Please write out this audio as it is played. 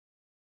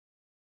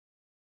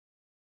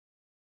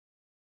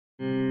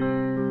I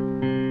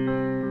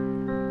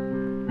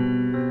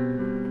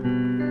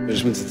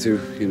just wanted to,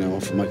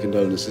 offer my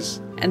condolences.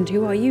 And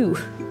who are you?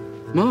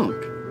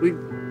 Mark. We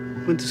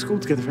went to school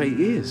together for 8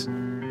 years.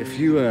 If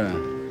you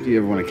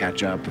ever want to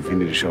catch up, if you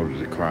need a shoulder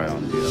to cry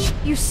on,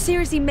 You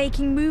seriously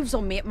making moves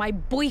on me at my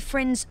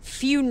boyfriend's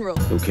funeral?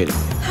 No kidding.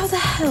 How the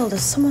hell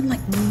does someone like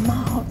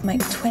Mark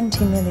make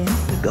 20 million?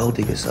 A gold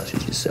digger such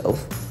as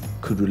yourself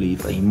could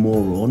relieve a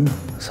moron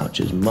such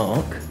as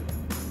Mark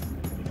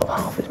of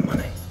half his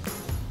money.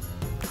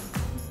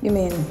 You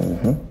mean?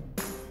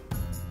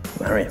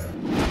 Marry him.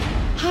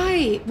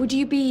 Hi, would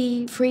you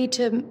be free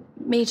to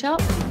meet up?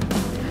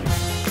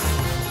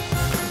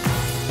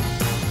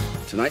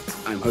 Tonight,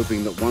 I'm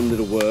hoping that one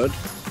little word...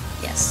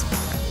 Yes.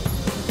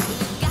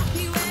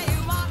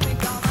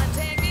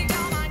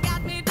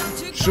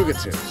 Sugar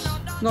tips.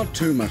 Not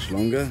too much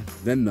longer,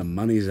 then the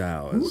money's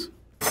ours.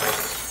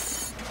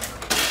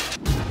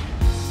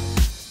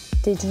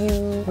 Did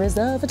you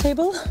reserve a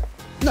table?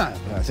 No,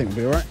 I think we'll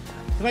be all right.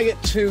 Can I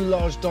get 2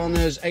 large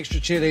doners, extra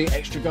chili,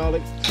 extra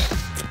garlic?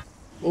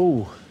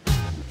 Ooh.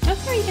 How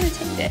far are you going to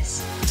take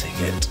this?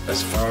 Take it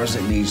as far as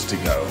it needs to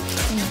go.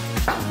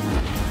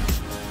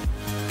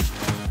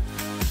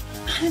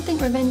 I don't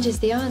think revenge is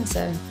the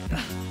answer.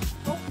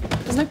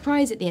 There's no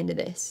prize at the end of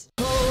this.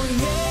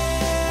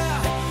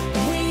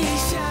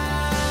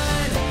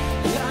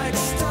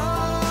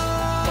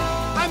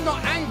 I'm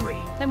not angry.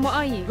 Then what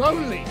are you?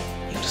 Lonely.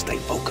 You gotta stay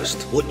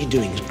focused. What you're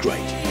doing is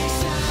great.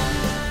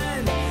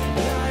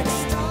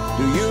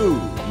 Do you,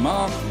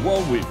 Mark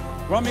Warwick,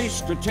 promise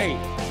to take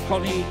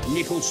Connie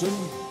Nicholson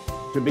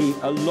to be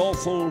a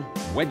lawful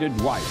wedded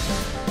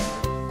wife?